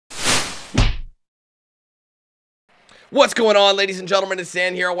What's going on, ladies and gentlemen? It's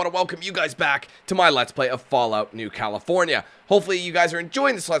Dan here. I want to welcome you guys back to my Let's Play of Fallout New California. Hopefully you guys are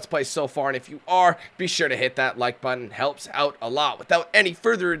enjoying this Let's Play so far, and if you are, be sure to hit that like button. It helps out a lot. Without any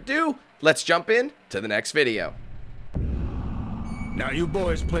further ado, let's jump in to the next video. Now you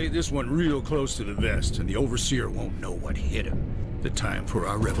boys played this one real close to the vest, and the Overseer won't know what hit him. The time for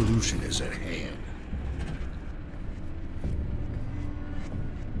our revolution is at hand.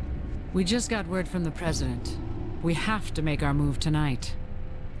 We just got word from the President. We have to make our move tonight.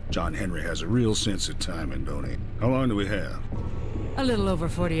 John Henry has a real sense of timing, don't he? How long do we have? A little over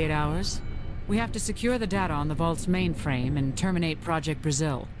 48 hours. We have to secure the data on the Vault's mainframe and terminate Project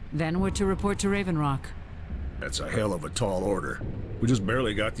Brazil. Then we're to report to Raven Rock. That's a hell of a tall order. We just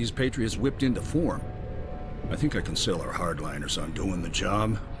barely got these Patriots whipped into form. I think I can sell our hardliners on doing the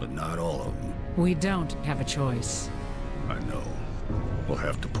job, but not all of them. We don't have a choice. I know. We'll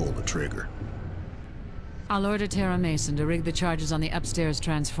have to pull the trigger. I'll order Tara Mason to rig the charges on the upstairs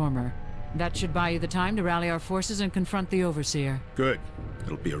transformer. That should buy you the time to rally our forces and confront the Overseer. Good.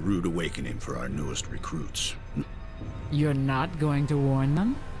 It'll be a rude awakening for our newest recruits. You're not going to warn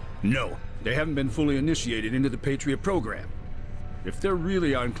them? No, they haven't been fully initiated into the Patriot program. If they're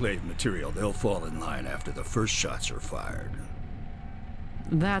really Enclave material, they'll fall in line after the first shots are fired.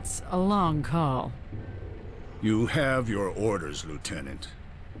 That's a long call. You have your orders, Lieutenant.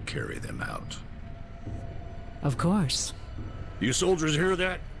 Carry them out. Of course. You soldiers hear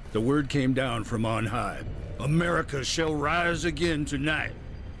that? The word came down from on high. America shall rise again tonight.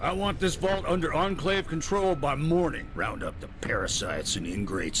 I want this vault under Enclave control by morning. Round up the parasites and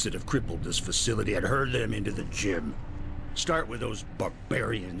ingrates that have crippled this facility and herd them into the gym. Start with those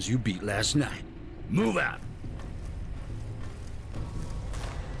barbarians you beat last night. Move out.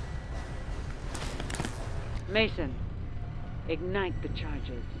 Mason, ignite the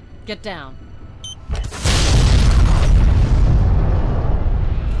charges. Get down.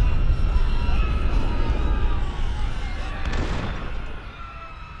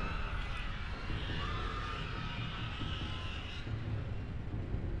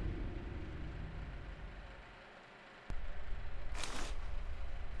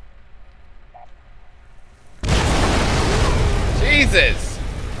 Jesus!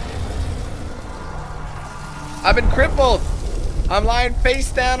 I've been crippled! I'm lying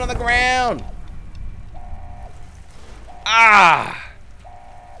face down on the ground! Ah!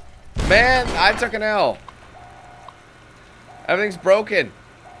 Man, I took an L. Everything's broken.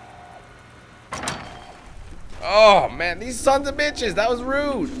 Oh, man, these sons of bitches, that was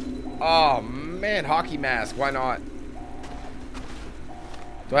rude. Oh, man, hockey mask, why not?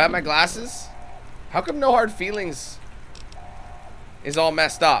 Do I have my glasses? How come no hard feelings is all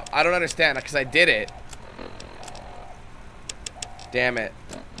messed up? I don't understand, because I did it. Damn it.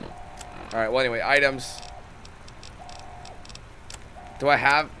 Alright, well anyway, items. Do I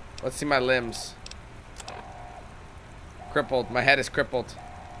have? Let's see my limbs. Crippled. My head is crippled.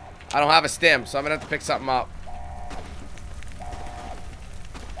 I don't have a stim, so I'm gonna have to pick something up.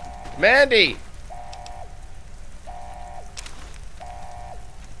 Mandy!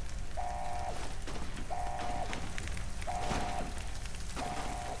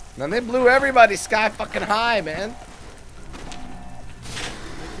 Man, they blew everybody sky fucking high, man.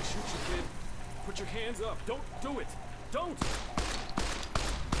 Shoot you, kid. Put your hands up. Don't do it. Don't.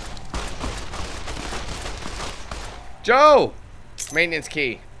 Joe! Maintenance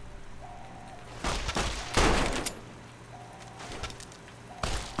key.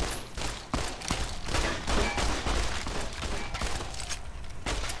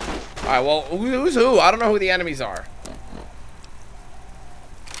 Alright, well, who's who? I don't know who the enemies are.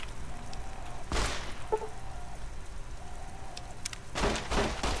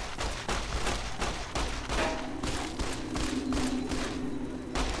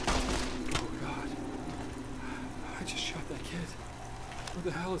 What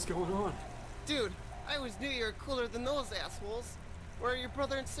the hell is going on? Dude, I always knew you were cooler than those assholes. Where are your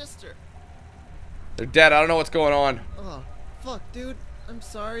brother and sister? They're dead. I don't know what's going on. Oh, fuck, dude. I'm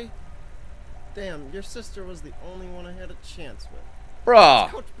sorry. Damn, your sister was the only one I had a chance with. Bruh.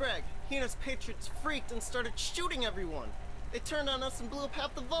 Coach Bragg, he and his Patriots freaked and started shooting everyone. They turned on us and blew up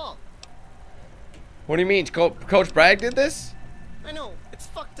half the vault. What do you mean? Coach Bragg did this? I know, it's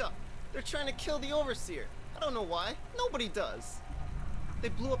fucked up. They're trying to kill the Overseer. I don't know why. Nobody does. They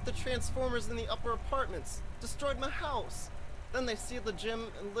blew up the transformers in the upper apartments, destroyed my house. Then they sealed the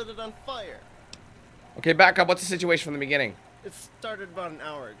gym and lit it on fire. Okay, back up. What's the situation from the beginning? It started about an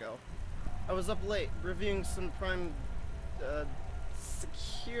hour ago. I was up late, reviewing some prime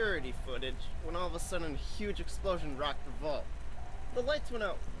security footage, when all of a sudden a huge explosion rocked the vault. The lights went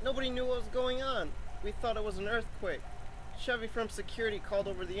out. Nobody knew what was going on. We thought it was an earthquake. Chevy from security called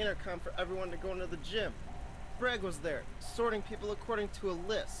over the intercom for everyone to go into the gym. Bragg was there, sorting people according to a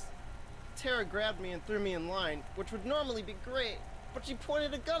list. Tara grabbed me and threw me in line, which would normally be great, but she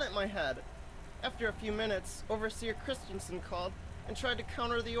pointed a gun at my head. After a few minutes, Overseer Christensen called and tried to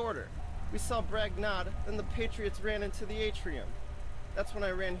counter the order. We saw Bragg nod, then the Patriots ran into the atrium. That's when I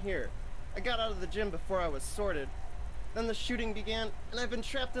ran here. I got out of the gym before I was sorted. Then the shooting began, and I've been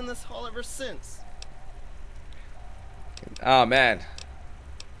trapped in this hall ever since. Oh, man.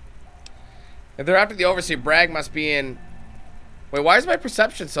 If they're after the Overseer, Bragg must be in... Wait, why is my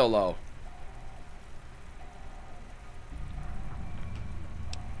perception so low?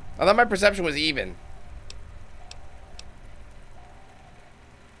 I thought my perception was even.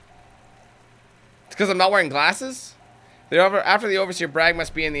 It's because I'm not wearing glasses? After the Overseer, Bragg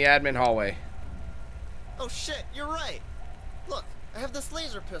must be in the admin hallway. Oh shit, you're right. Look, I have this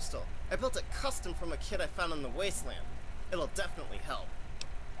laser pistol. I built it custom from a kit I found in the wasteland. It'll definitely help.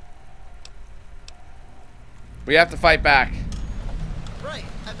 We have to fight back. Right,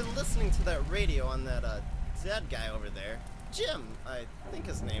 I've been listening to that radio on that, dead guy over there. Jim, I think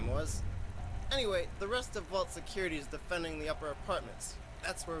his name was. Anyway, the rest of Vault Security is defending the upper apartments.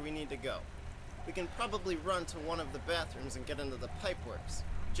 That's where we need to go. We can probably run to one of the bathrooms and get into the pipeworks.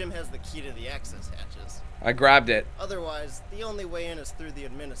 Jim has the key to the access hatches. I grabbed it. Otherwise, the only way in is through the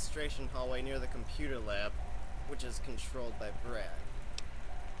administration hallway near the computer lab, which is controlled by Bragg.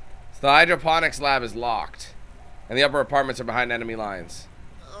 So the hydroponics lab is locked, and the upper apartments are behind enemy lines.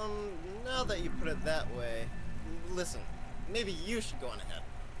 Now that you put it that way, listen, maybe you should go on ahead.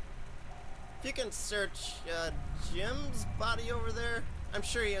 If you can search, Jim's body over there, I'm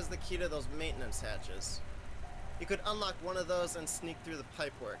sure he has the key to those maintenance hatches. You could unlock one of those and sneak through the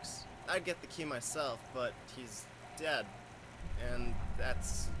pipeworks. I'd get the key myself, but he's dead, and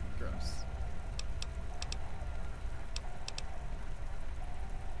that's gross.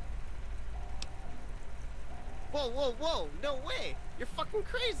 Whoa, whoa, whoa, no way! You're fucking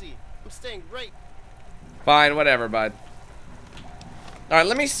crazy! I'm staying right... Fine, whatever, bud. Alright,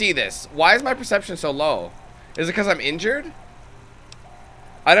 let me see this. Why is my perception so low? Is it because I'm injured?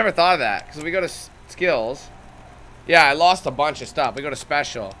 I never thought of that. Because if we go to skills... Yeah, I lost a bunch of stuff. We go to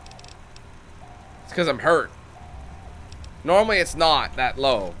special. It's because I'm hurt. Normally, it's not that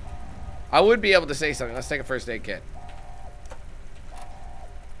low. I would be able to say something. Let's take a first aid kit.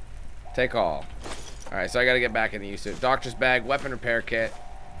 Take all. Alright, so I gotta get back into use to it. Doctor's bag, weapon repair kit.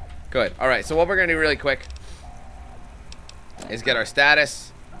 Good. Alright, so what we're gonna do really quick is get our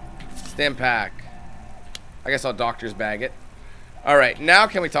status. Stim pack. I guess I'll doctor's bag it. Alright, now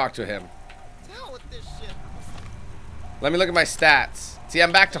can we talk to him? Hell with this shit. Let me look at my stats. See,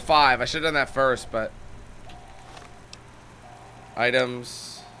 I'm back to 5. I should have done that first, but...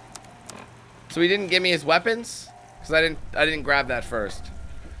 Items. So he didn't give me his weapons? Because I didn't grab that first.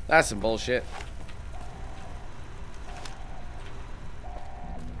 That's some bullshit.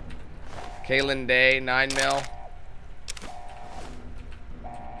 Kalen Day, 9mm.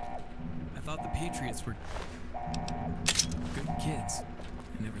 I thought the Patriots were good kids.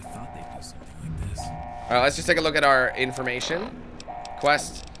 I never thought they'd do something like this. Alright, let's just take a look at our information.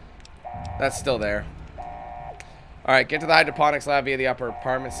 Quest. That's still there. Alright, get to the hydroponics lab via the upper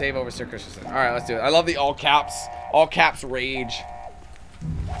apartment. Save over Sir Christensen. Alright, let's do it. I love the all caps. All caps rage.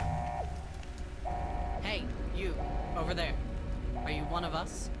 Hey, you, over there. Are you one of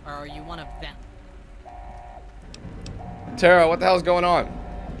us, or are you one of them? Tara, what the hell's going on?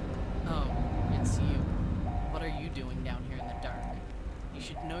 Oh, it's you. What are you doing down here in the dark? You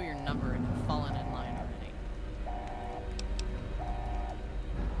should know your number and have fallen in line already.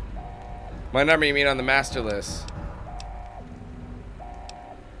 My number, you mean on the master list?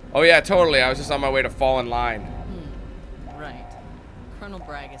 Oh yeah, totally. I was just on my way to fall in line. Right. Colonel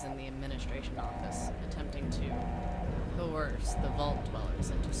Bragg is in the administration office, attempting to coerce the vault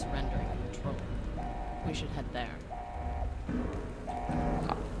dwellers into surrendering control. We should head there.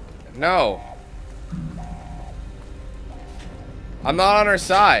 No. I'm not on her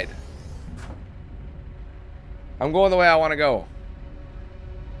side. I'm going the way I want to go.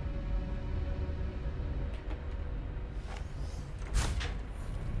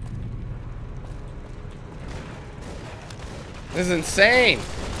 This is insane.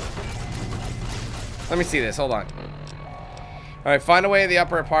 Let me see this. Hold on. Alright, find a way to the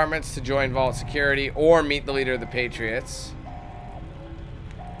upper apartments to join Vault Security or meet the leader of the Patriots.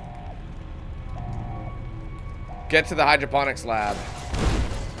 Get to the hydroponics lab.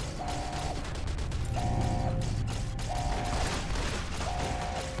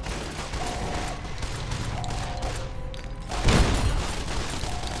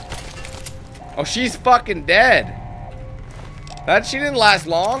 Oh, she's fucking dead. That she didn't last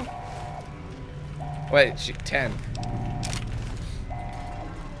long. Wait, she 10.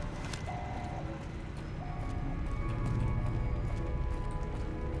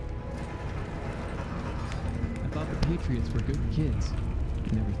 I thought the Patriots were good kids.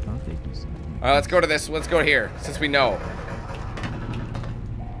 I never thought they'd do something. All right, let's go to this. Let's go here, since we know.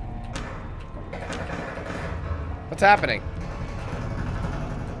 What's happening?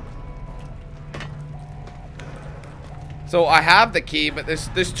 So I have the key, but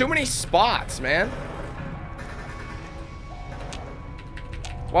there's too many spots, man.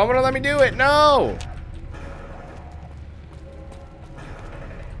 Why won't it let me do it? No.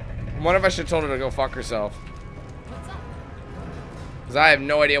 What if I should have told her to go fuck herself? What's up? Because I have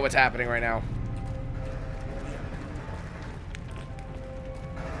no idea what's happening right now.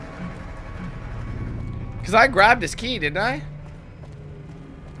 Because I grabbed his key, didn't I?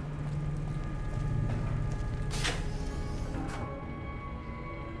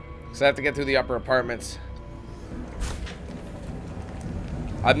 So I have to get through the upper apartments.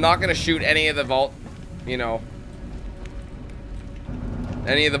 I'm not going to shoot any of the vault, you know,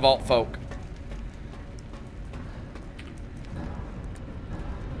 any of the vault folk.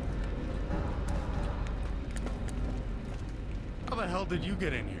 How the hell did you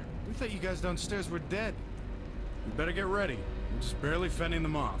get in here? We thought you guys downstairs were dead. You better get ready. We're just barely fending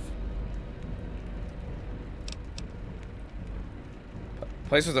them off.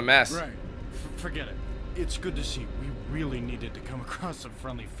 Place was a mess. Right. Forget it. It's good to see. We really needed to come across a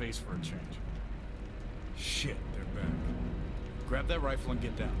friendly face for a change. Shit, they're back. Grab that rifle and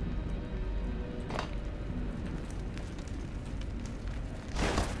get down.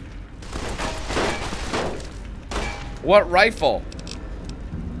 What rifle?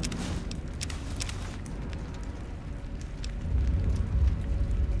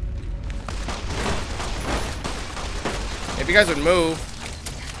 If you guys would move.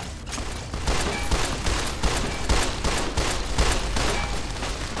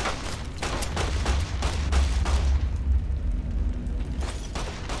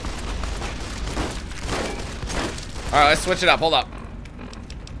 Alright, let's switch it up. Hold up.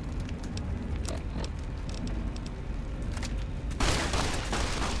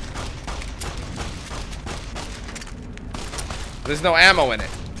 There's no ammo in it.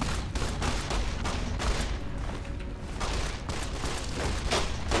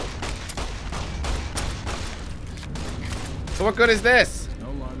 So what good is this?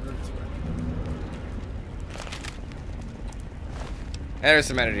 No longer a threat. And there's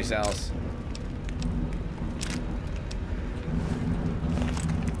some energy cells.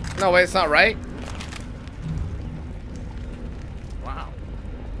 No, wait, it's not right. Wow.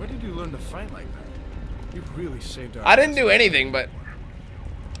 Where did you learn to fight like that? You really saved our I didn't do anything, but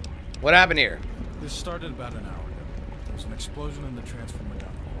what happened here? This started about an hour ago. There was an explosion in the transformer down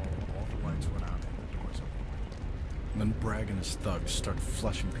the hall. All the lights went out and the doors opened. And then Bragg and his thugs started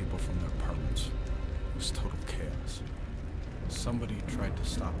flushing people from their apartments. It was total chaos. Somebody tried to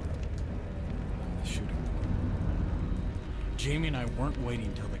stop them. And the shooting. Jamie and I weren't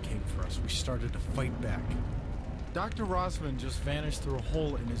waiting till they came for us. We started to fight back. Dr. Rosman just vanished through a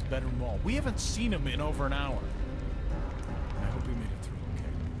hole in his bedroom wall. We haven't seen him in over an hour. I hope we made it through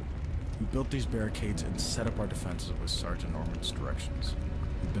okay. We built these barricades and set up our defenses with Sergeant Norman's directions.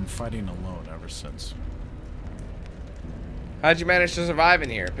 We've been fighting alone ever since. How'd you manage to survive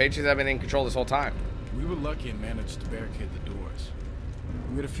in here? Patriots have been in control this whole time. We were lucky and managed to barricade the doors.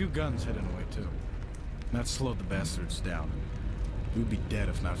 We had a few guns hidden away too. And that slowed the bastards down. We would be dead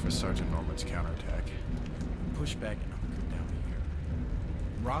if not for Sergeant Norman's counterattack. We pushed back and hunkered down here.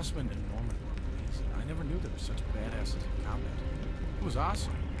 Rossman and Norman were amazing. I never knew there were such badasses in combat. It was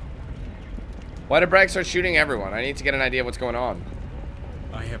awesome. Why did Bragg start shooting everyone? I need to get an idea of what's going on.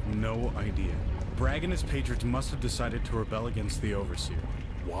 I have no idea. Bragg and his patriots must have decided to rebel against the Overseer.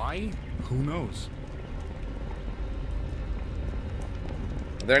 Why? Who knows?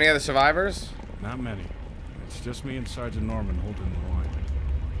 Are there any other survivors? Not many. It's just me and Sergeant Norman holding the line.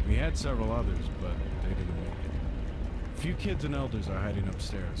 We had several others, but they didn't make it. A few kids and elders are hiding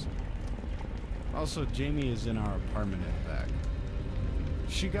upstairs. Also, Jamie is in our apartment in the back.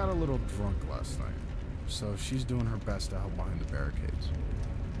 She got a little drunk last night, so she's doing her best to help behind the barricades.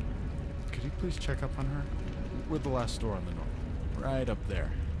 Could you please check up on her? We're the last door on the north. Right up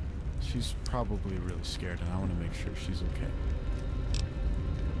there. She's probably really scared, and I want to make sure she's okay.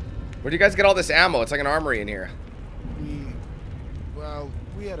 Where'd you guys get all this ammo? It's like an armory in here.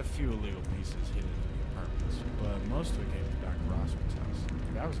 We had a few illegal pieces hidden in the apartments, but most of it came from Dr. Rossman's house.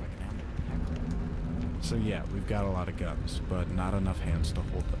 That was like an ammo pack. So yeah, we've got a lot of guns, but not enough hands to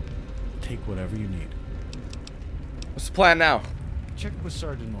hold them. Take whatever you need. What's the plan now? Check with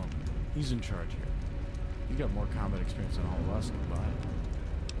Sergeant Norman. He's in charge here. You got more combat experience than all of us combined.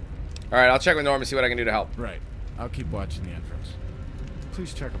 Alright, I'll check with Norm and see what I can do to help. Right. I'll keep watching the entrance.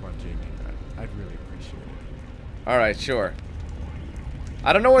 Please check up on Jamie. I'd really appreciate it. Alright, sure.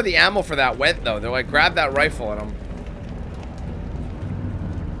 I don't know where the ammo for that went, though. Though I grabbed that rifle and I'm...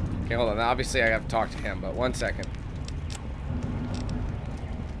 Okay, hold on. Obviously, I have to talk to him, but 1 second.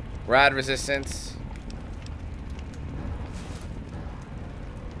 Rad resistance.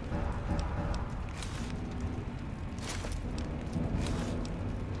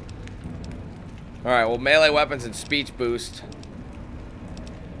 Alright, well, melee weapons and speech boost.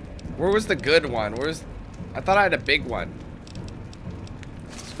 Where was the good one? Where's... I thought I had a big one.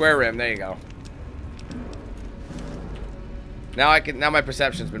 Square rim, there you go. Now I can... Now my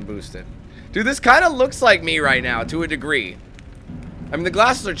perception's been boosted. Dude, this kind of looks like me right now, to a degree. I mean, the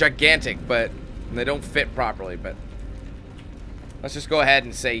glasses are gigantic, but... they don't fit properly, but... let's just go ahead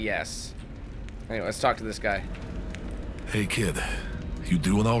and say yes. Anyway, let's talk to this guy. Hey, kid. You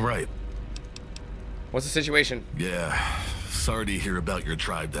doing all right? What's the situation? Yeah. Sorry to hear about your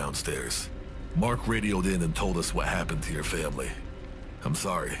tribe downstairs. Mark radioed in and told us what happened to your family. I'm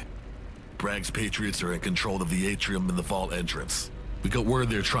sorry. Bragg's Patriots are in control of the atrium and the vault entrance. We got word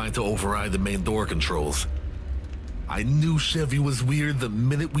they're trying to override the main door controls. I knew Chevy was weird the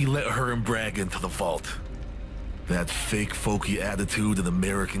minute we let her and Bragg into the vault. That fake folky attitude and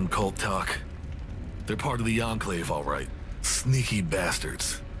American cult talk. They're part of the Enclave, all right. Sneaky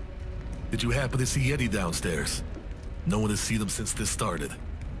bastards. Did you happen to see Yeti downstairs? No one has seen him since this started.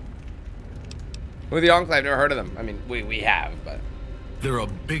 Who are the Enclave? I've never heard of them. I mean, we have, but... They're a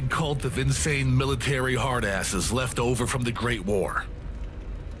big cult of insane military hardasses left over from the Great War.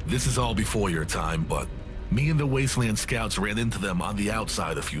 This is all before your time, but me and the Wasteland Scouts ran into them on the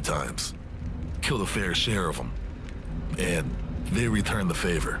outside a few times. Killed a fair share of them. And they returned the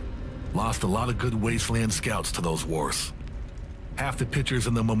favor. Lost a lot of good Wasteland Scouts to those wars. Half the pictures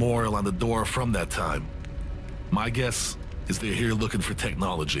in the memorial on the door from that time. My guess is they're here looking for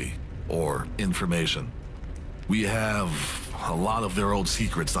technology or information. We have a lot of their old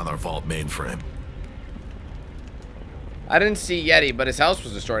secrets on our vault mainframe. I didn't see Yeti, but his house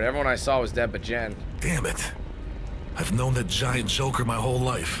was destroyed. Everyone I saw was dead but Jen. Damn it. I've known that giant joker my whole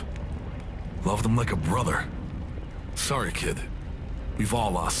life. Loved him like a brother. Sorry, kid. We've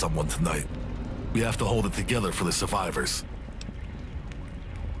all lost someone tonight. We have to hold it together for the survivors.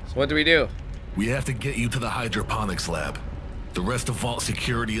 So what do we do? We have to get you to the hydroponics lab. The rest of Vault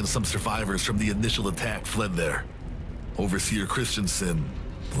security and some survivors from the initial attack fled there. Overseer Christensen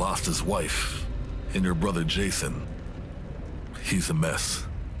lost his wife and her brother Jason. He's a mess.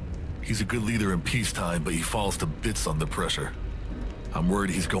 He's a good leader in peacetime, but he falls to bits under pressure. I'm worried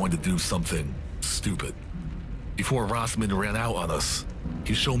he's going to do something stupid. Before Rossman ran out on us,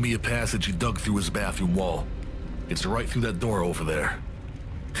 he showed me a passage he dug through his bathroom wall. It's right through that door over there.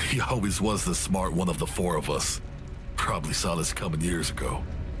 He always was the smart one of the four of us. Probably saw this coming years ago.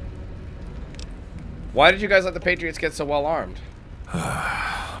 Why did you guys let the Patriots get so well armed?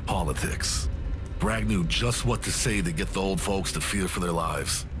 Politics. Bragg knew just what to say to get the old folks to fear for their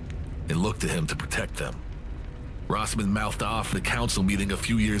lives. It looked to him to protect them. Rossman mouthed off at a council meeting a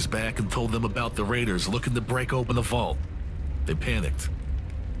few years back and told them about the raiders looking to break open the vault. They panicked.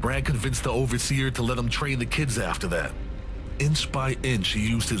 Bragg convinced the overseer to let him train the kids after that. Inch by inch, he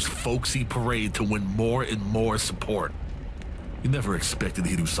used his folksy parade to win more and more support. You never expected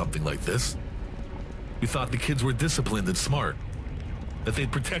he'd do something like this. We thought the kids were disciplined and smart. That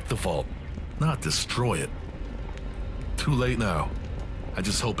they'd protect the vault, not destroy it. Too late now. I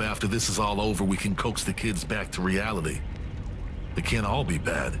just hope after this is all over we can coax the kids back to reality. They can't all be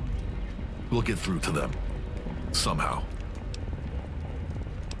bad. We'll get through to them. Somehow.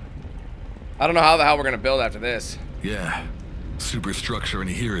 I don't know how the hell we're gonna build after this. Yeah. Superstructure in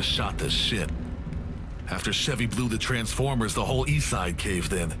here is shot to shit. After Chevy blew the Transformers, the whole east side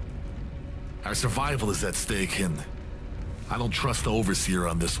caved in. Our survival is at stake, and I don't trust the overseer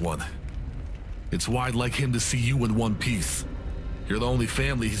on this one. It's why I'd like him to see you in one piece. You're the only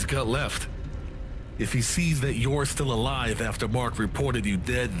family he's got left. If he sees that you're still alive after Mark reported you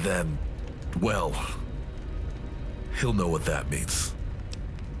dead, then, well, he'll know what that means.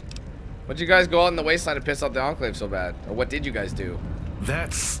 What'd you guys go out in the wasteland to piss off the Enclave so bad? Or what did you guys do?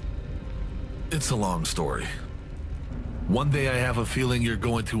 It's a long story. One day I have a feeling you're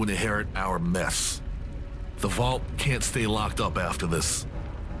going to inherit our mess. The vault can't stay locked up after this.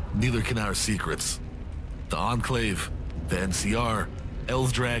 Neither can our secrets. The Enclave, the NCR,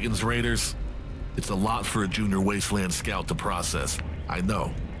 Elves, Dragons, Raiders. It's a lot for a junior Wasteland Scout to process, I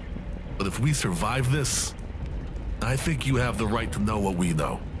know. But if we survive this, I think you have the right to know what we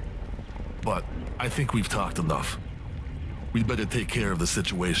know. But I think we've talked enough. We better take care of the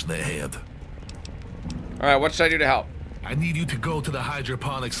situation at hand. Alright, what should I do to help? I need you to go to the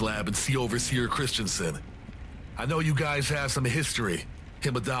hydroponics lab and see Overseer Christensen. I know you guys have some history,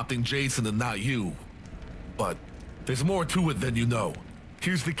 him adopting Jason and not you. But there's more to it than you know.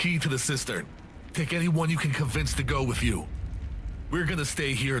 Here's the key to the cistern. Take anyone you can convince to go with you. We're gonna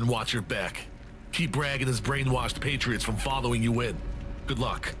stay here and watch your back. Keep Bragg and his brainwashed patriots from following you in. Good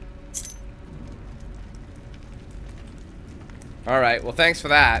luck. Alright, well thanks for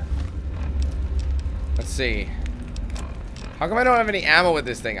that. Let's see. How come I don't have any ammo with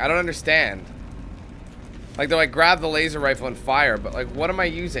this thing? I don't understand. Like, though I grab the laser rifle and fire, but like, what am I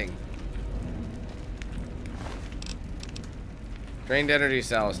using? Drained energy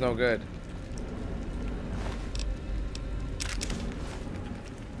cell, it's no good.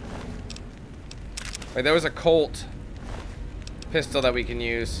 Wait, there was a Colt pistol that we can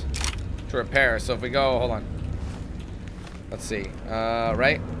use to repair. So if we go, hold on. Let's see.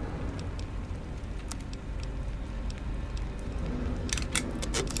 Right?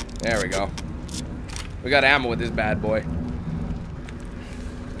 There we go. We got ammo with this bad boy.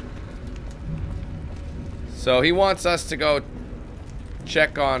 So he wants us to go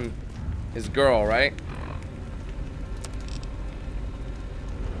check on his girl, right?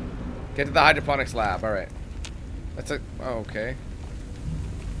 Get to the hydroponics lab. All right. That's a... Oh, okay.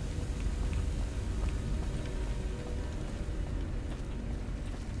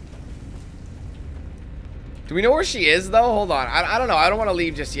 Do we know where she is, though? Hold on. I don't know. I don't want to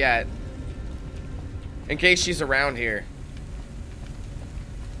leave just yet. In case she's around here.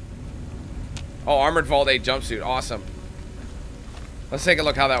 Oh, Armored Vault 8 jumpsuit. Awesome. Let's take a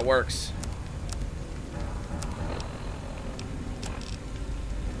look how that works.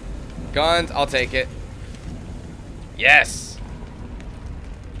 Guns. I'll take it. Yes.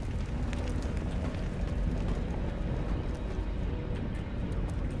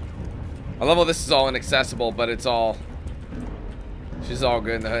 I love how this is all inaccessible, but it's all... She's all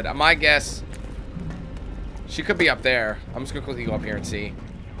good in the hood. My guess... She could be up there. I'm just gonna quickly go up here and see.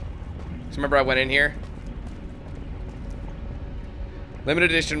 So remember I went in here? Limited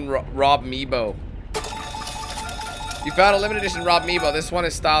edition Rob Meebo. You found a limited edition Rob Meebo. This one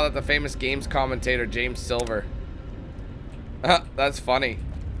is styled at the famous games commentator James Silver. That's funny.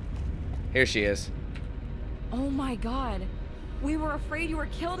 Here she is. Oh my god. We were afraid you were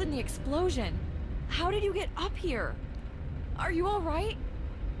killed in the explosion. How did you get up here? Are you alright?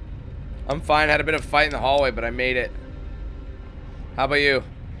 I'm fine. Had a bit of a fight in the hallway, but I made it. How about you?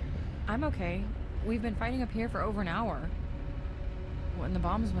 I'm okay. We've been fighting up here for over an hour. When the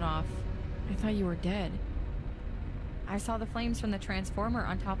bombs went off, I thought you were dead. I saw the flames from the transformer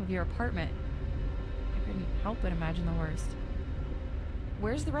on top of your apartment. I couldn't help but imagine the worst.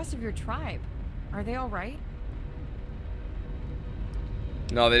 Where's the rest of your tribe? Are they alright?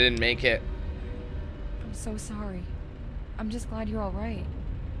 No, they didn't make it. I'm so sorry. I'm just glad you're alright.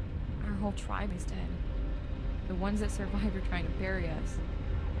 Our whole tribe is dead. The ones that survived are trying to bury us.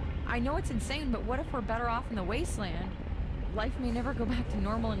 I know it's insane, but what if we're better off in the wasteland? Life may never go back to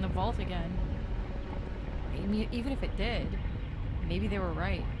normal in the vault again. Even if it did, maybe they were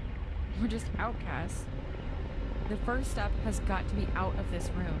right. We're just outcasts. The first step has got to be out of this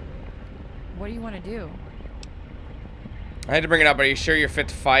room. What do you want to do? I had to bring it up. Are you sure you're fit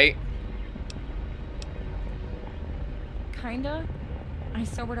to fight? Kinda. I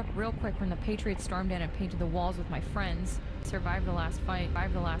sobered up real quick when the Patriots stormed in and painted the walls with my friends. Survived the last fight. I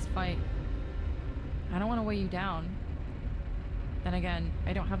don't want to weigh you down. Then again,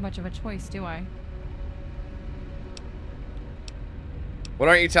 I don't have much of a choice, do I? What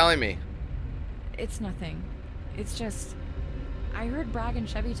aren't you telling me? It's nothing. It's just... I heard Bragg and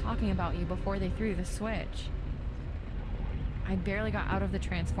Chevy talking about you before they threw the switch. I barely got out of the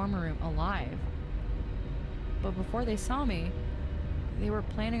transformer room alive. But before they saw me, they were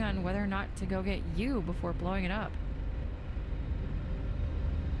planning on whether or not to go get you before blowing it up.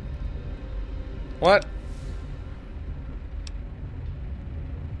 What?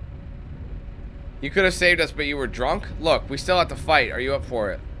 You could have saved us, but you were drunk? Look, we still have to fight. Are you up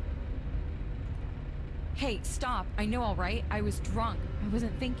for it? Hey, stop. I know, all right? I was drunk. I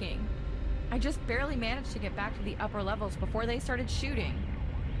wasn't thinking. I just barely managed to get back to the upper levels before they started shooting.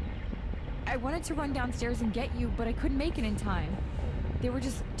 I wanted to run downstairs and get you, but I couldn't make it in time. There were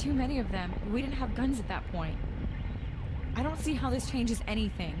just too many of them. We didn't have guns at that point. I don't see how this changes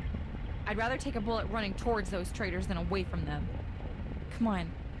anything. I'd rather take a bullet running towards those traitors than away from them. Come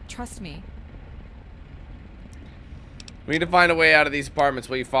on, trust me. We need to find a way out of these apartments.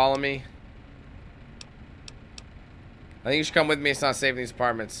 Will you follow me? I think you should come with me. It's not safe in these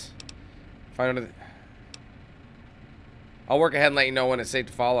apartments. Find out. I'll work ahead and let you know when it's safe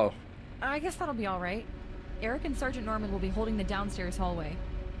to follow. I guess that'll be alright. Eric and Sergeant Norman will be holding the downstairs hallway.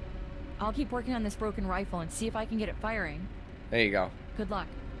 I'll keep working on this broken rifle and see if I can get it firing. There you go. Good luck.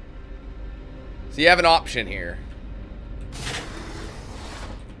 So you have an option here.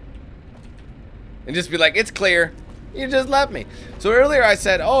 And just be like, it's clear. You just left me. So earlier I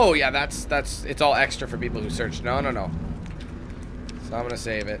said, oh yeah, that's it's all extra for people who search. No. So I'm gonna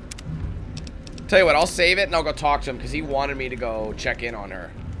save it. Tell you what, I'll save it and I'll go talk to him because he wanted me to go check in on her.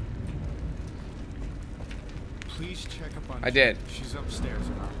 Please check up on I did. She's upstairs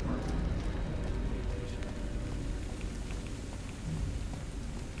in our apartment.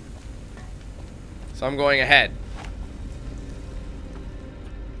 So I'm going ahead.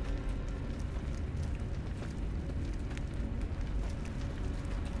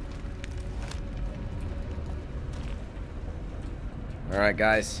 Alright,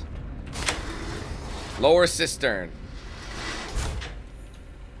 guys. Lower cistern.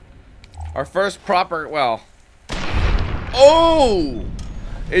 Our first proper, well. Oh!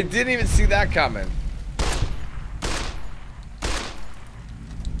 It didn't even see that coming.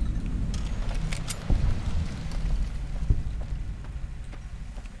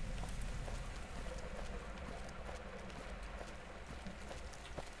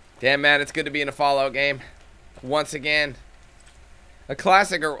 Damn, man, it's good to be in a Fallout game. Once again. A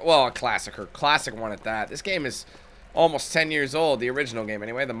classic, or, well, a classic one at that. This game is almost 10 years old, the original game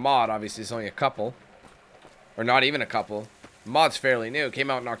anyway. The mod, obviously, is only a couple. Or not even a couple. The mod's fairly new. It came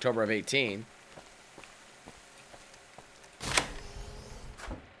out in October of 18. So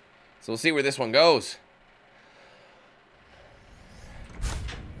we'll see where this one goes.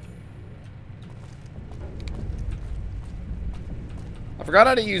 I forgot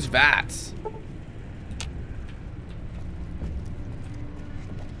how to use VATS.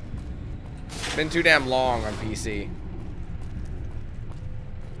 It's been too damn long on PC.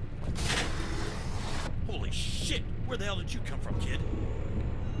 Holy shit! Where the hell did you come from, kid?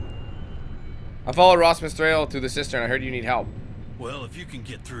 I followed Rossman's trail through the cistern. I heard you need help. Well, if you can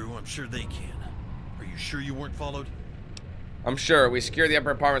get through, I'm sure they can. Are you sure you weren't followed? I'm sure. We secured the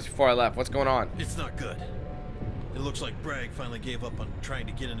upper apartments before I left. What's going on? It's not good. It looks like Bragg finally gave up on trying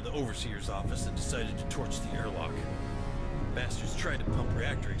to get into the Overseer's office and decided to torch the airlock. Bastards tried to pump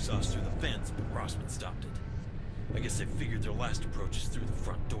reactor exhaust through the vents, but Rossman stopped it. I guess they figured their last approach is through the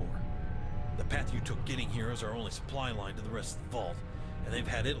front door. The path you took getting here is our only supply line to the rest of the vault, and they've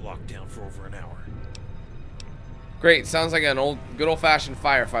had it locked down for over an hour. Great. Sounds like an good old-fashioned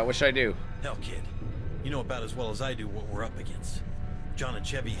firefight. What should I do? Hell, kid. You know about as well as I do what we're up against. John and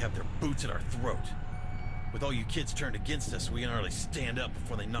Chevy have their boots at our throat. With all you kids turned against us, we can hardly stand up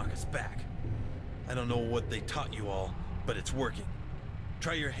before they knock us back. I don't know what they taught you all, but it's working.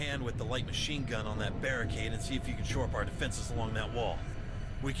 Try your hand with the light machine gun on that barricade and see if you can shore up our defenses along that wall.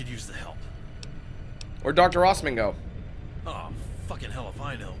 We could use the help. Where'd Dr. Rossman go? Oh, fucking hell if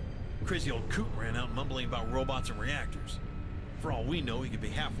I know. Crazy old coot ran out mumbling about robots and reactors. For all we know, he could be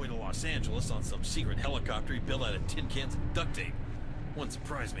halfway to Los Angeles on some secret helicopter he built out of tin cans and duct tape. Wouldn't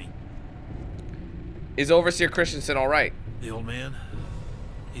surprise me. Is Overseer Christensen alright? The old man?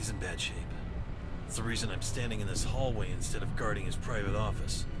 He's in bad shape. It's the reason I'm standing in this hallway instead of guarding his private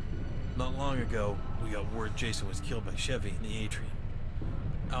office. Not long ago, we got word Jason was killed by Chevy in the atrium.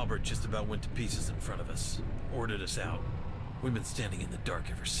 Albert just about went to pieces in front of us. Ordered us out. We've been standing in the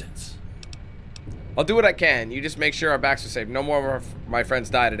dark ever since. I'll do what I can. You just make sure our backs are safe. No more of my friends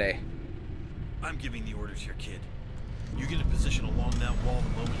die today. I'm giving the orders here, kid. You get in position along that wall the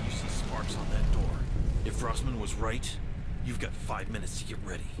moment you see sparks on that door. If Rossman was right, you've got 5 minutes to get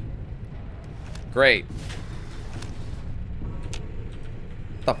ready. Great.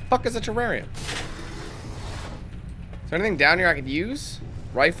 The fuck is a terrarium? Is there anything down here I could use?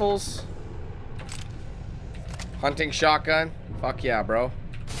 Rifles? Hunting shotgun? Fuck yeah, bro.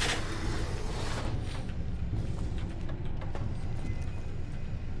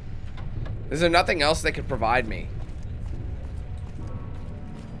 Is there nothing else they could provide me?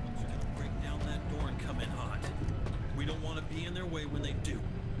 Break down that door and come in hot. We don't want to be in their way when they do.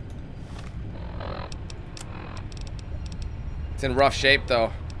 It's in rough shape,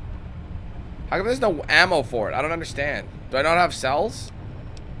 though. How come there's no ammo for it? I don't understand. Do I not have cells?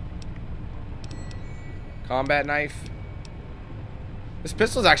 Combat knife. This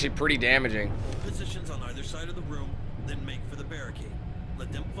pistol's actually pretty damaging. Positions on either side of the room, then make for the barricade.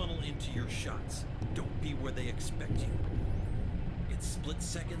 Let them funnel into your shots. Don't be where they expect you. It's split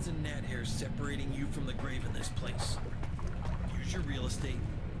seconds and gnat hairs separating you from the grave in this place. Use your real estate.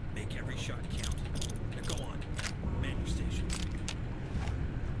 Make every shot count. Now go on. Man your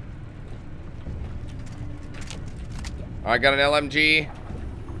I got an LMG.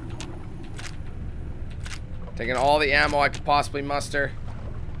 Taking all the ammo I could possibly muster.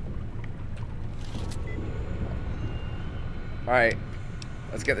 Alright.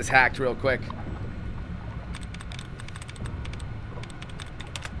 Let's get this hacked real quick.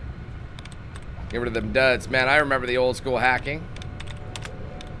 Get rid of them duds. Man, I remember the old school hacking.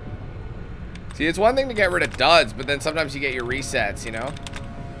 See, it's one thing to get rid of duds, but then sometimes you get your resets, you know?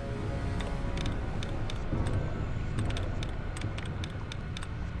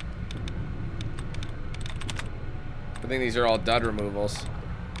 I think these are all dud removals.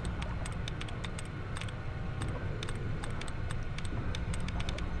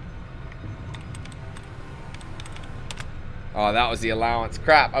 Oh, that was the allowance.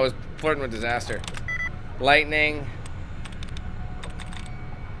 Crap, I was flirting with disaster. Lightning.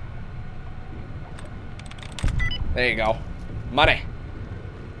 There you go. Money.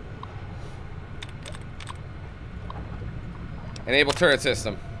 Enable turret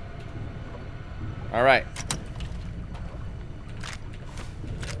system. Alright.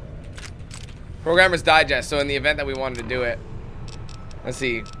 Programmer's Digest. So in the event that we wanted to do it. Let's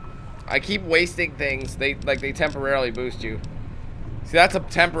see. I keep wasting things. They temporarily boost you. See, that's a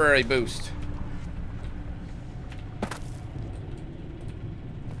temporary boost.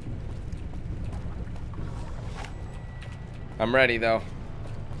 I'm ready though.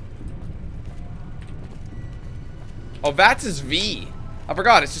 Oh, VATS is V. I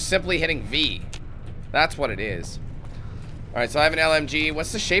forgot, it's just simply hitting V. That's what it is. Alright, so I have an LMG.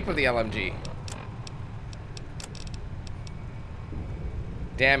 What's the shape of the LMG?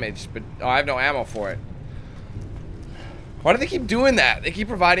 Damaged, but oh, I have no ammo for it. Why do they keep doing that? They keep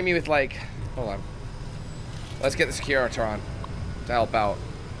providing me with like... Hold on. Let's get the Securitron to help out.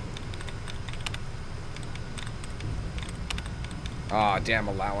 Aw, oh, damn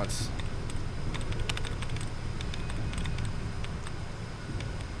allowance.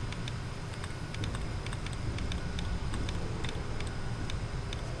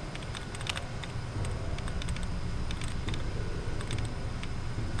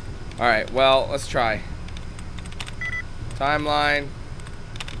 Alright, well, let's try. Timeline.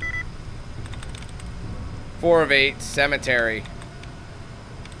 4 of 8, cemetery.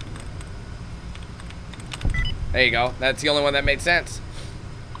 There you go. That's the only one that made sense.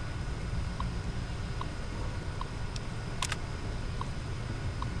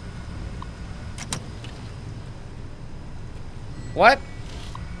 What?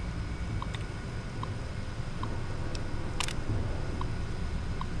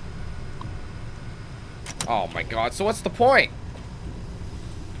 Oh my god, so what's the point?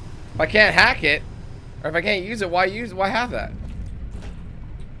 If I can't hack it, or if I can't use it, why have that?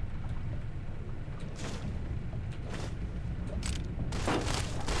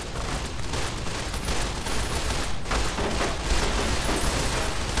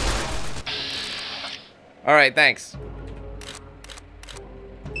 Alright, thanks.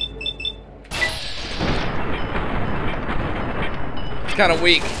 It's kind of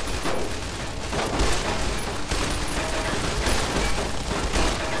weak.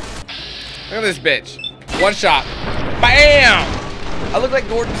 Look at this bitch. One shot. Bam! I look like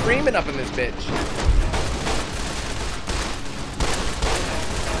Gordon Freeman up in this bitch.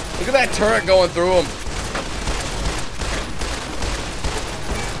 Look at that turret going through him.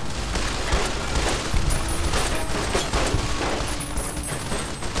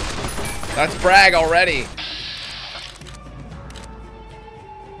 That's brag already.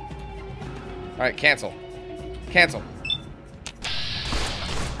 Alright, cancel. Cancel.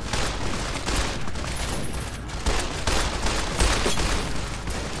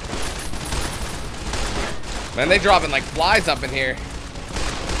 Man, they dropping like flies up in here.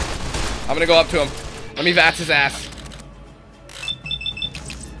 I'm gonna go up to him. Let me VATS his ass.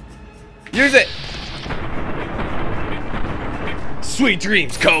 Use it! Sweet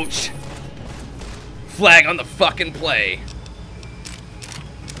dreams, coach! Flag on the fucking play.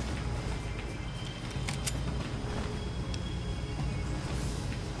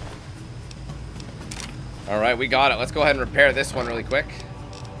 Alright, we got it. Let's go ahead and repair this one really quick.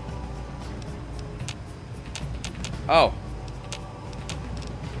 Oh.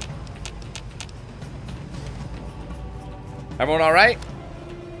 Everyone all right?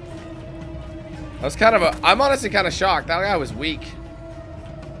 That's kind of a... I'm honestly kind of shocked. That guy was weak.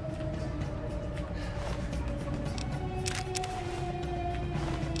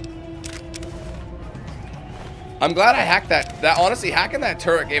 I'm glad I hacked that. Honestly, hacking that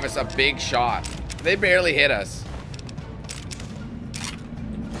turret gave us a big shot. They barely hit us.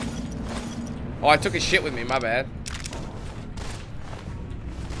 Oh, I took a shit with me. My bad.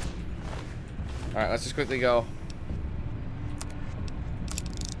 Alright, let's just quickly go.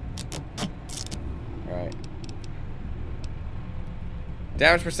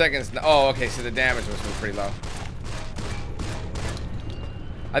 Damage per second is... Oh, okay, so the damage was pretty low.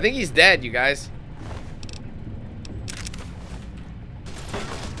 I think he's dead, you guys.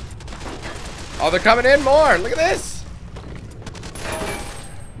 Oh, they're coming in more. Look at this.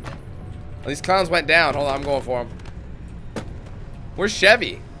 Oh, these clowns went down. Hold on, I'm going for them. Where's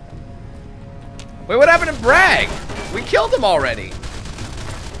Chevy? Wait, what happened to Bragg? We killed him already.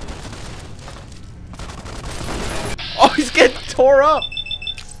 Oh, he's getting tore up.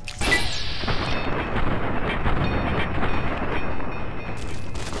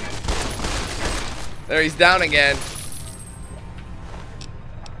 There, he's down again.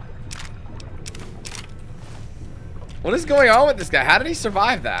 What is going on with this guy? How did he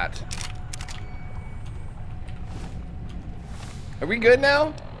survive that? Are we good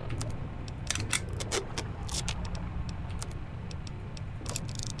now?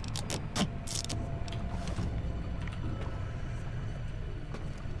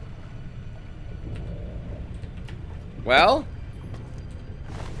 Well,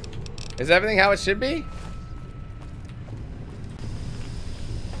 is everything how it should be?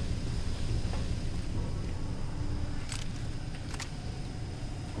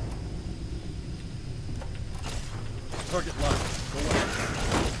 Target locked. Go away.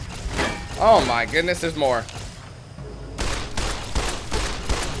 Oh my goodness, there's more.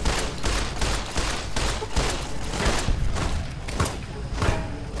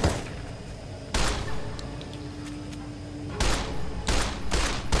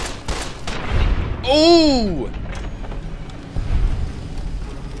 Ooh!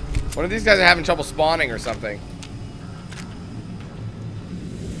 One of these guys are having trouble spawning or something.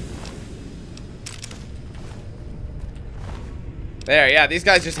 There, yeah, these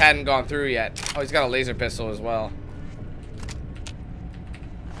guys just hadn't gone through yet. Oh, he's got a laser pistol as well.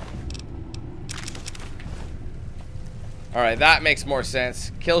 Alright, that makes more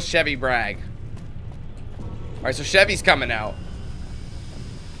sense. Kill Chevy Bragg. Alright, so Chevy's coming out.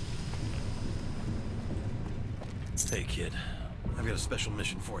 Hey, kid. I've got a special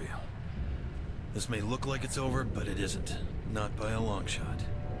mission for you. This may look like it's over, but it isn't. Not by a long shot.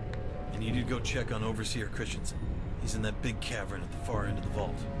 I need you to go check on Overseer Christensen. He's in that big cavern at the far end of the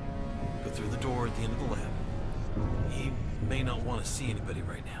vault. Go through the door at the end of the lab. He may not want to see anybody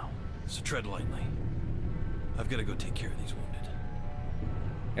right now, so tread lightly. I've got to go take care of these wounded.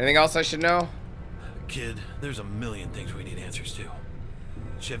 Anything else I should know? Kid, there's a million things we need answers to.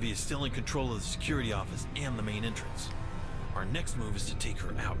 Chevy is still in control of the security office and the main entrance. Our next move is to take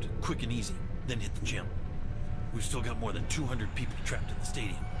her out, quick and easy, then hit the gym. We've still got more than 200 people trapped in the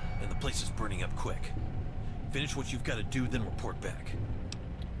stadium, and the place is burning up quick. Finish what you've got to do, then report back.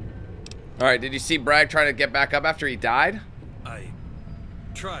 Alright, did you see Bragg trying to get back up after he died? I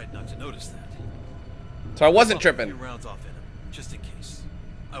tried not to notice that. So I wasn't Pop tripping. A few rounds off in him, just in case.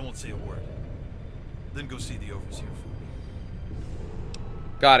 I won't say a word. Then go see the Overseer for me.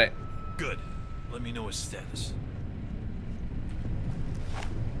 Got it. Good. Let me know his status.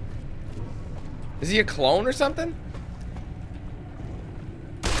 Is he a clone or something?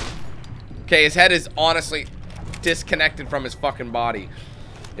 Okay, his head is honestly disconnected from his fucking body.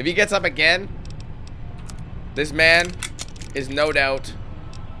 If he gets up again, this man is no doubt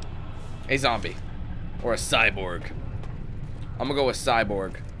a zombie or a cyborg. I'm gonna go with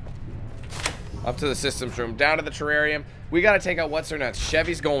cyborg. Up to the systems room, down to the terrarium. We gotta take out what's her nuts.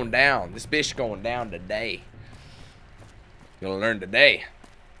 Chevy's going down. This bitch going down today. You'll learn today.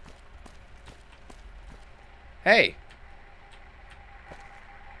 Hey.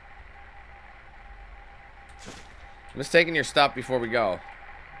 I'm just taking your stuff before we go.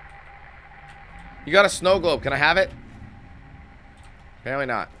 You got a snow globe. Can I have it? Apparently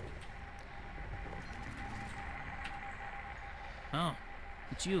not. Oh,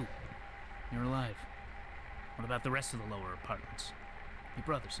 it's you. You're alive. What about the rest of the lower apartments? Your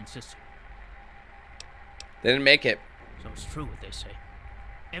brothers and sister? They didn't make it. So it's true what they say.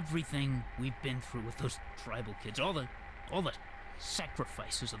 Everything we've been through with those tribal kids, all the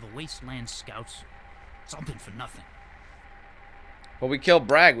sacrifices of the Wasteland Scouts, something for nothing. Well, we killed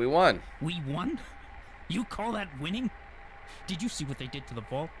Bragg. We won. We won? You call that winning? Did you see what they did to the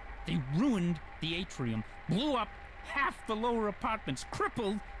vault? They ruined the atrium, blew up half the lower apartments,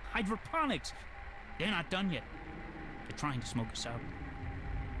 crippled hydroponics. They're not done yet. They're trying to smoke us out.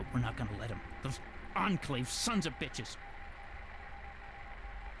 But we're not gonna let them. Those Enclave sons of bitches.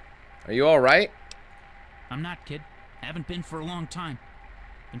 Are you alright? I'm not, kid. Haven't been for a long time.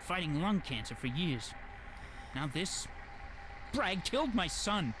 Been fighting lung cancer for years. Now this... Bragg killed my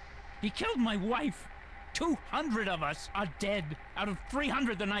son. He killed my wife. 200 of us are dead out of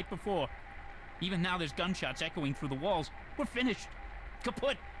 300 the night before. Even now there's gunshots echoing through the walls. We're finished.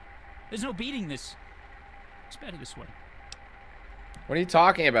 Kaput! There's no beating this. It's better this way. What are you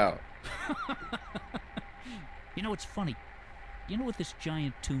talking about? You know, it's funny. You know what this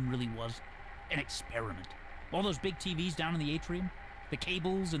giant tomb really was? An experiment. All those big TVs down in the atrium, the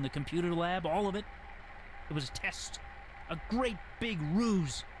cables and the computer lab, all of it. It was a test. A great big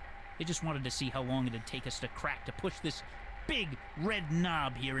ruse. They just wanted to see how long it'd take us to crack to push this big red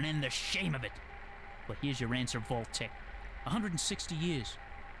knob here and end the shame of it. But here's your answer, Vault Tech. 160 years.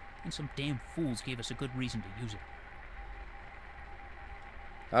 And some damn fools gave us a good reason to use it.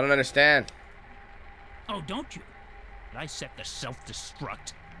 I don't understand. Oh, don't you? I set the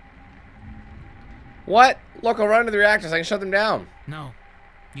self-destruct. What? Look, I'll run to the reactors. I can shut them down. No,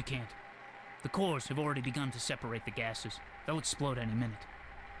 you can't. The cores have already begun to separate the gases. They'll explode any minute.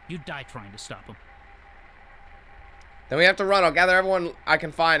 You'd die trying to stop them. Then we have to run. I'll gather everyone I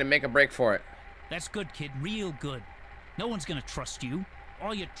can find and make a break for it. That's good, kid. Real good. No one's gonna trust you.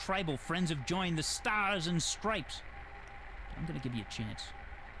 All your tribal friends have joined the Stars and Stripes. I'm gonna give you a chance.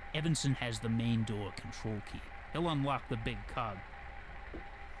 Evanson has the main door control key. He'll unlock the big cog.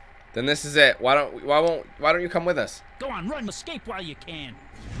 Then this is it. Why don't you come with us? Go on, run, escape while you can.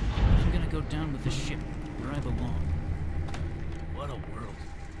 I'm gonna go down with the ship where I belong. What a world.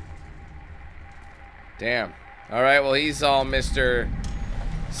 Damn. All right. Well, he's all Mr.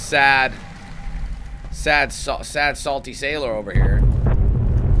 Sad, salty sailor over here.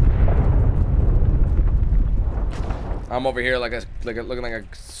 I'm over here looking like a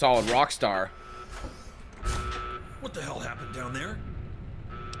solid rock star. What the hell happened down there?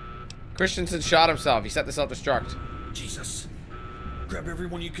 Christensen shot himself. He set the self-destruct. Jesus. Grab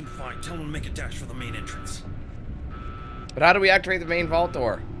everyone you can find. Tell them to make a dash for the main entrance. But how do we activate the main vault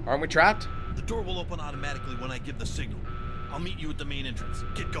door? Aren't we trapped? The door will open automatically when I give the signal. I'll meet you at the main entrance.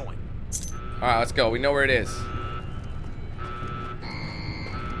 Get going. Alright, let's go. We know where it is.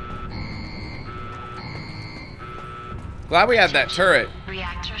 Glad we had that turret.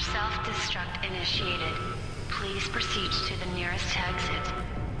 Reactor self-destruct initiated. Please proceed to the nearest exit.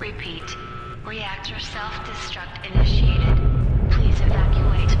 Repeat. Reactor self-destruct initiated. Please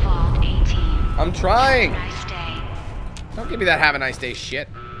evacuate Vault 18. I'm trying. Have a nice day. Don't give me that have a nice day shit.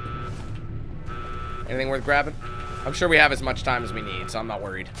 Anything worth grabbing? I'm sure we have as much time as we need, so I'm not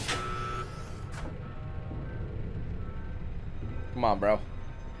worried. Come on, bro.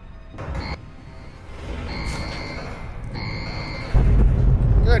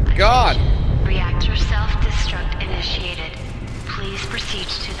 Good God. Reactor self-destruct initiated. Please proceed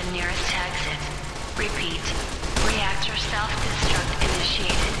to the nearest exit. Repeat. Reactor self-destruct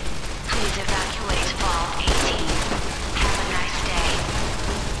initiated. Please evacuate Vault 18. Have a nice day.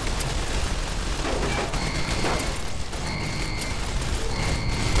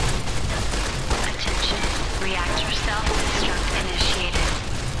 Attention. Reactor self-destruct initiated.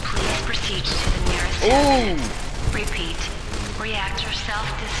 Please proceed to the nearest exit. Repeat. Reactor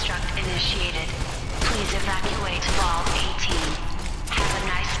self-destruct initiated. Please evacuate Vault 18. Have a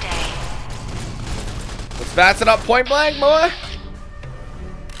nice day. Let's pass it up point blank, boy.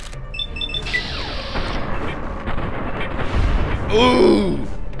 Ooh!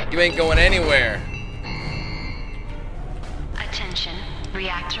 You ain't going anywhere. Attention.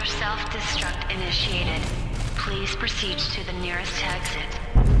 Reactor self-destruct initiated. Please proceed to the nearest exit.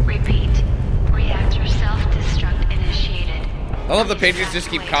 Repeat. Reactor self-destruct initiated. I love the pages just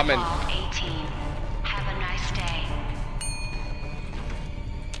keep coming. Vault 18. Have a nice day.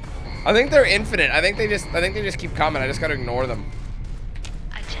 I think they're infinite. I think they just keep coming. I just gotta ignore them.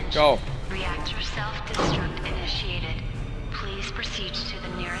 Attention. Go. Reactor self-destruct initiated. Please proceed to the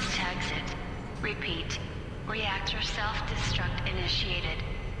nearest exit. Repeat. Reactor self-destruct initiated.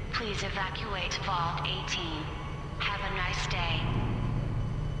 Please evacuate Vault 18. Have a nice day.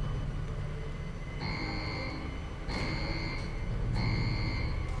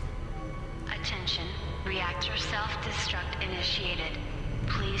 Attention. Reactor self-destruct initiated.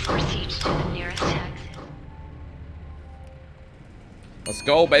 Please proceed to the nearest exit. Let's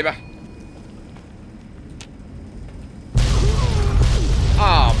go, baby.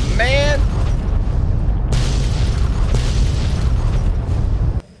 Oh man.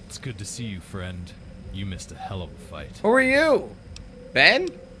 It's good to see you, friend. You missed a hell of a fight. Who are you? Ben?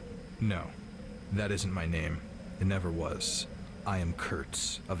 No, that isn't my name. It never was. I am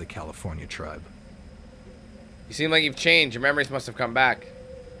Kurtz of the California tribe. You seem like you've changed. Your memories must have come back.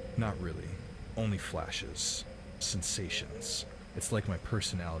 Not really. Only flashes. Sensations. It's like my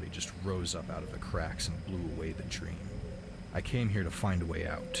personality just rose up out of the cracks and blew away the dream. I came here to find a way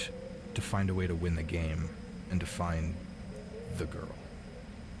out. To find a way to win the game. And to find the girl.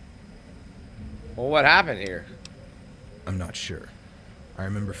 Well, what happened here? I'm not sure. I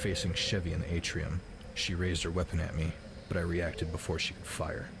remember facing Chevy in the atrium. She raised her weapon at me, but I reacted before she could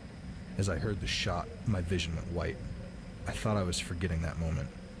fire. As I heard the shot, my vision went white. I thought I was forgetting that moment,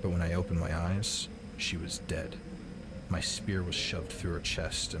 but when I opened my eyes, she was dead. My spear was shoved through her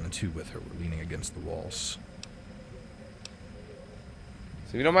chest, and the two with her were leaning against the walls. So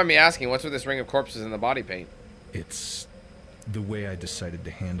if you don't mind me asking, what's with this ring of corpses and the body paint? It's the way I decided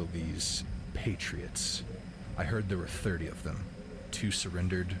to handle these patriots. I heard there were 30 of them. 2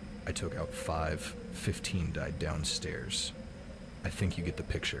 surrendered, I took out 5, 15 died downstairs. I think you get the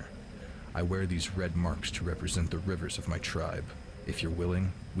picture. I wear these red marks to represent the rivers of my tribe. If you're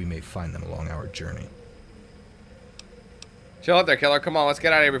willing, we may find them along our journey. Chill out there, killer. Come on, let's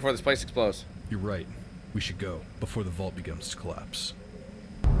get out of here before this place explodes. You're right. We should go, before the vault begins to collapse.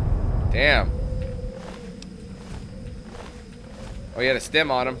 Damn. Oh, he had a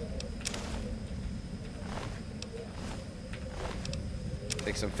stim on him.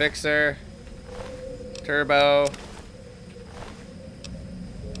 Take some fixer. Turbo.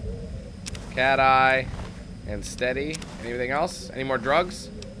 Cat eye. And steady. Anything else? Any more drugs?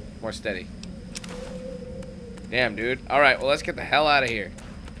 More steady. Damn, dude. Alright, well, let's get the hell out of here.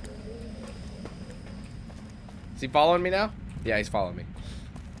 Is he following me now? Yeah, he's following me.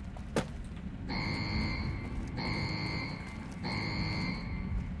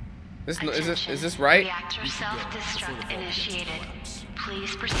 Is this right? Reactor self-destruct initiated.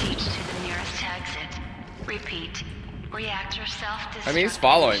 Please proceed to the nearest exit. Repeat. Reactor self-destruct I mean, he's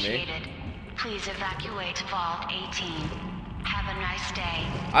following initiated. me. Please evacuate Vault 18. Have a nice day.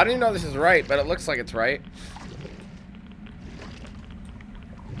 I don't even know this is right, but it looks like it's right.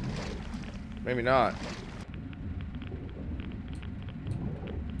 Maybe not.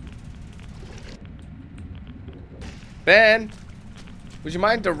 Ben, would you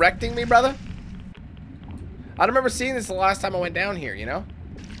mind directing me, brother? I don't remember seeing this the last time I went down here, you know?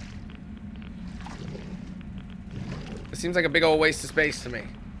 It seems like a big old waste of space to me.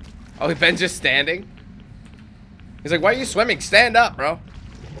 Oh, Ben's just standing? He's like, why are you swimming? Stand up, bro.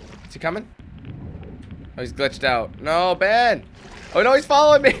 Is he coming? Oh, he's glitched out. No, Ben. Oh, no, he's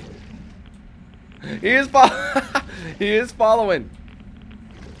following me. He is he is following.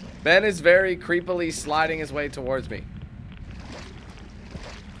 Ben is very creepily sliding his way towards me.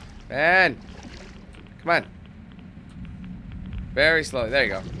 Ben. Come on. Very slowly. There you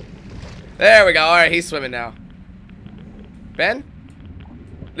go. There we go. Alright, he's swimming now. Ben?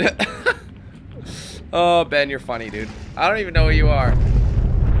 Oh, Ben, you're funny, dude. I don't even know who you are.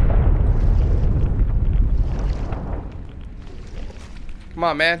 Come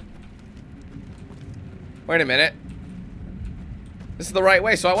on, man. Wait a minute. This is the right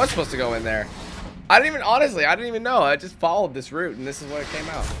way, so I was supposed to go in there. I didn't even, honestly, I didn't even know. I just followed this route, and this is what it came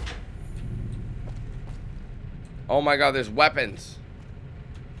out. Oh my god, there's weapons.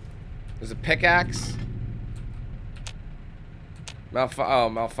 There's a pickaxe.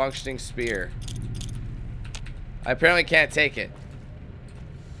 Malfunctioning spear. I apparently can't take it.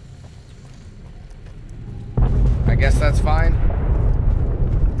 I guess that's fine.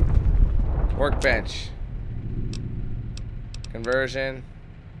 Workbench. Conversion.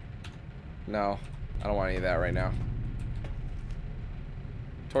 No, I don't want any of that right now.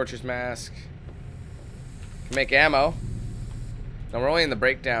 Torture's mask. Can make ammo. No, we're only in the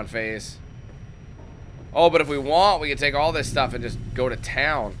breakdown phase. Oh, but if we want, we can take all this stuff and just go to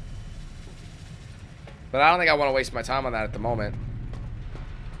town. But I don't think I want to waste my time on that at the moment.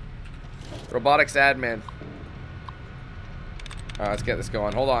 Robotics admin. Alright, let's get this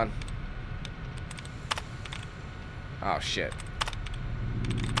going. Hold on. Oh, shit.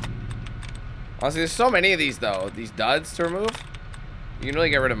 Honestly, there's so many of these, though. These duds to remove. You can really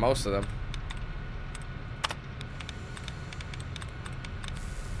get rid of most of them.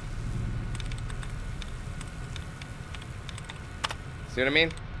 See what I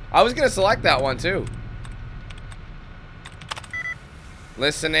mean? I was going to select that one, too.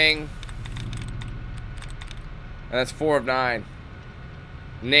 Listening. And that's 4 of 9.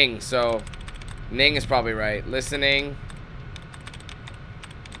 Ning, so Ning is probably right. Listening.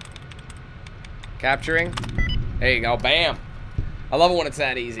 Capturing. There you go. Bam. I love it when it's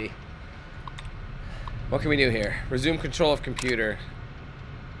that easy. What can we do here? Resume control of computer.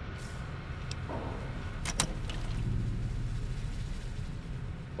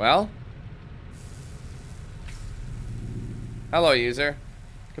 Well. Hello, user.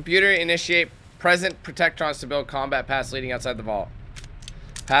 Computer, initiate present protectrons to build combat paths leading outside the vault.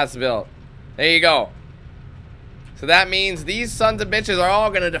 Paths built. There you go. So that means these sons of bitches are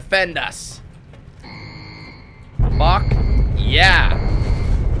all gonna defend us. Fuck yeah.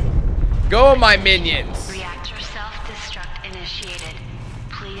 Go, my minions. Reactor self-destruct initiated.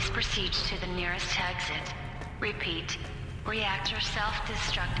 Please proceed to the nearest exit. Repeat. Reactor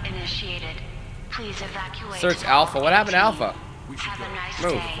self-destruct initiated. Please evacuate. Search Alpha. What happened to Alpha? Have a nice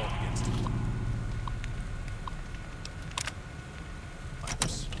Move. day.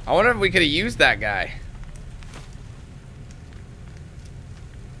 I wonder if we could have used that guy.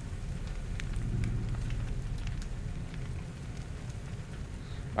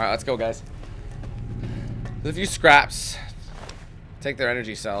 Alright, let's go, guys. There's a few scraps. Take their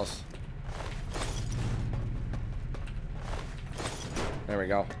energy cells. There we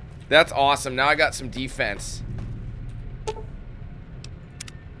go. That's awesome. Now I got some defense.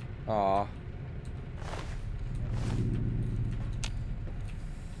 Aw.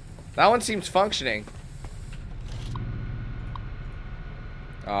 That one seems functioning.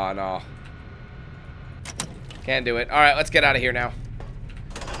 Oh, no. Can't do it. Alright, let's get out of here now.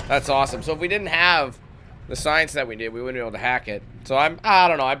 That's awesome. So if we didn't have the science that we did, we wouldn't be able to hack it. So I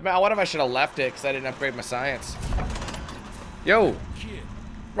don't know. I wonder if I should have left it because I didn't upgrade my science. Yo. Kid.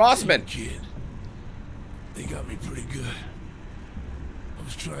 Rossman. Kid. They got me pretty good. I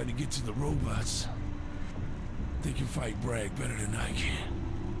was trying to get to the robots. They can fight Bragg better than I can.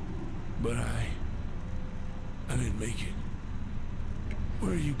 But I didn't make it.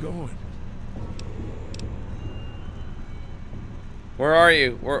 Where are you going? Where are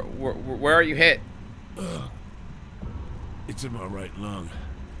you? Where are you hit? It's in my right lung.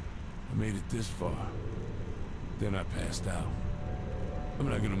 I made it this far. Then I passed out. I'm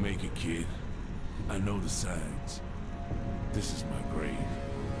not gonna make it, kid. I know the signs. This is my grave.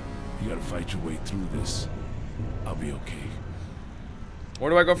 You gotta fight your way through this. I'll be okay. Where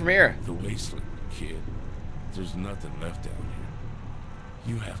do I go from here? The wasteland, kid. There's nothing left down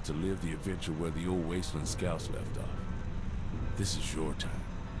here. You have to live the adventure where the old wasteland scouts left off. This is your time.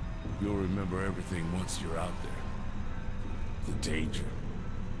 You'll remember everything once you're out there. The danger.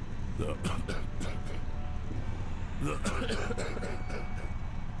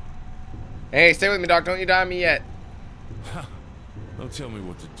 Hey, stay with me, Doc. Don't you die on me yet. Don't tell me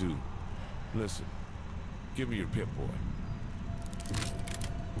what to do. Listen, give me your Pip-Boy.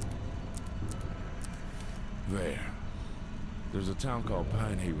 There. There's a town called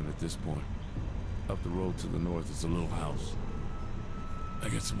Pine Haven at this point. Up the road to the north is a little house. I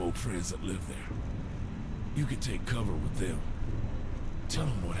got some old friends that live there. You can take cover with them. Tell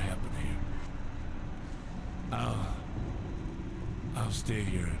them what happened here. I'll stay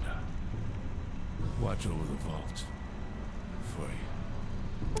here and watch over the vault for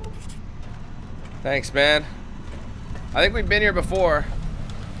you. Thanks, man. I think we've been here before.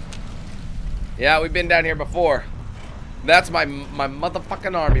 Yeah, we've been down here before. That's my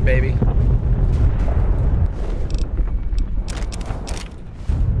motherfucking army, baby.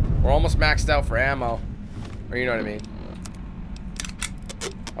 We're almost maxed out for ammo. Or you know what I mean.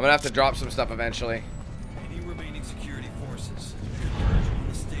 I'm gonna have to drop some stuff eventually. Any remaining security forces converge on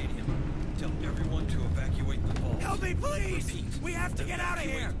the stadium. Tell everyone to evacuate the vault. Help me, please! Repeat, We have to get out of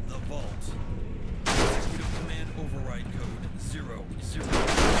here! The vault. Executive command override code 001.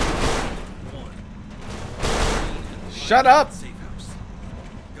 Shut up! Safe house.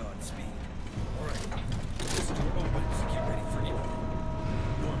 Godspeed. All right. This door opens. Get ready for impact.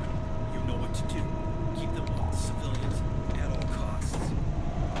 Norman, you know what to do. Keep them off the civilians at all costs.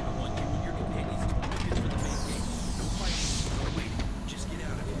 I want you and your companions to look in for the main gate. No fighting, no waiting. Just get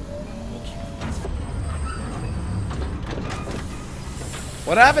out of here. We'll keep the lights on.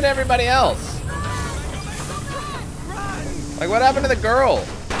 What happened to everybody else? Like, what happened to the girl?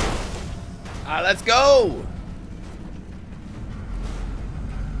 Alright, let's go!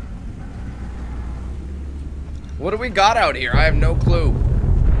 What do we got out here? I have no clue.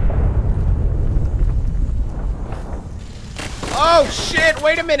 Oh, shit!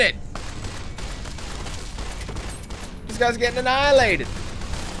 Wait a minute! This guy's getting annihilated.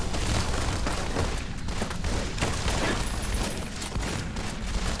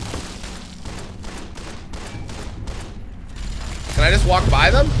 Can I just walk by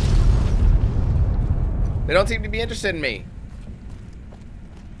them? They don't seem to be interested in me.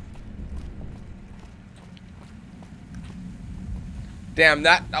 Damn,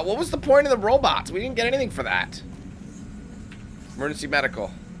 what was the point of the robots? We didn't get anything for that. Emergency medical.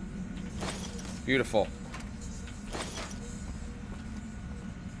 Beautiful.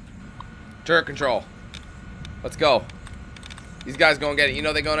 Turret control. Let's go. These guys gonna get it. You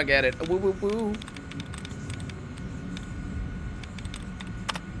know they're gonna get it. Woo woo woo.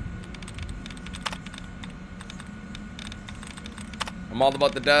 I'm all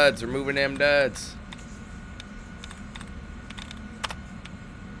about the duds. We're moving them duds.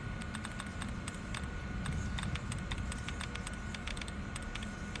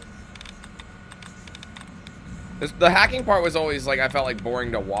 The hacking part was always, like, I felt like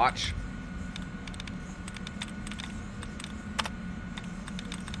boring to watch.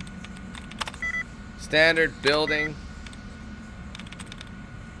 Standard building.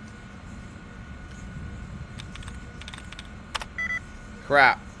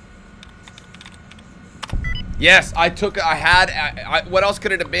 Crap. Yes, I had, what else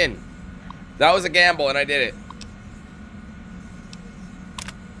could it have been? That was a gamble and I did it.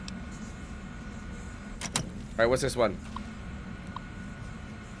 Alright, what's this one?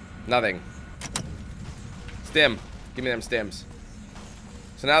 Nothing. Stim. Give me them stims.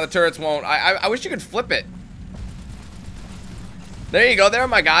 So now the turrets won't. I wish you could flip it. There you go. There are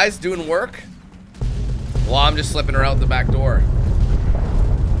my guys doing work. Well, I'm just slipping her out the back door.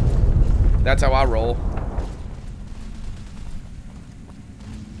 That's how I roll.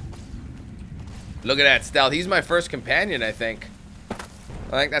 Look at that stealth. He's my first companion, I think.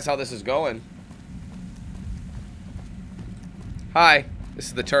 I think that's how this is going. Hi. This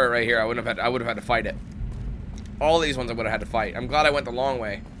is the turret right here. I would have had to fight it. All these ones I would have had to fight. I'm glad I went the long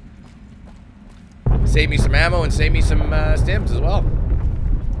way. Save me some ammo and save me some stims as well.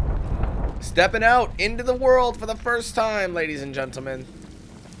 Stepping out into the world for the first time, ladies and gentlemen.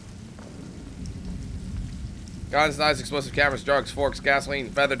 Guns, knives, explosive cameras, drugs, forks,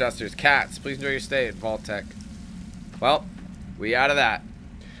 gasoline, feather dusters, cats. Please enjoy your stay at Vault Tech. Well, we out of that.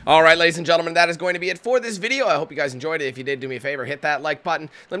 Alright, ladies and gentlemen, that is going to be it for this video. I hope you guys enjoyed it. If you did, do me a favor, hit that like button.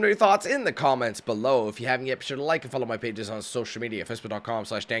 Let me know your thoughts in the comments below. If you haven't yet, be sure to like and follow my pages on social media.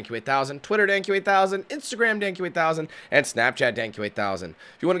 Facebook.com/DanQ8000, Twitter DanQ8000, Instagram DanQ8000, and Snapchat DanQ8000.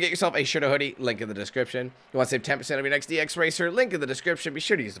 If you want to get yourself a shirt or hoodie, link in the description. If you want to save 10% of your next DXRacer, link in the description. Be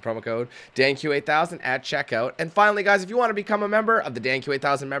sure to use the promo code DanQ8000 at checkout. And finally, guys, if you want to become a member of the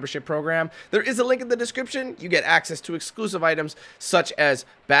DanQ8000 membership program, there is a link in the description. You get access to exclusive items such as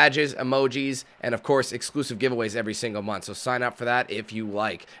badges, emojis, and of course exclusive giveaways every single month. So sign up for that if you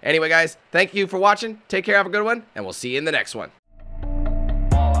like. Anyway, guys, thank you for watching. Take care, have a good one, and we'll see you in the next one.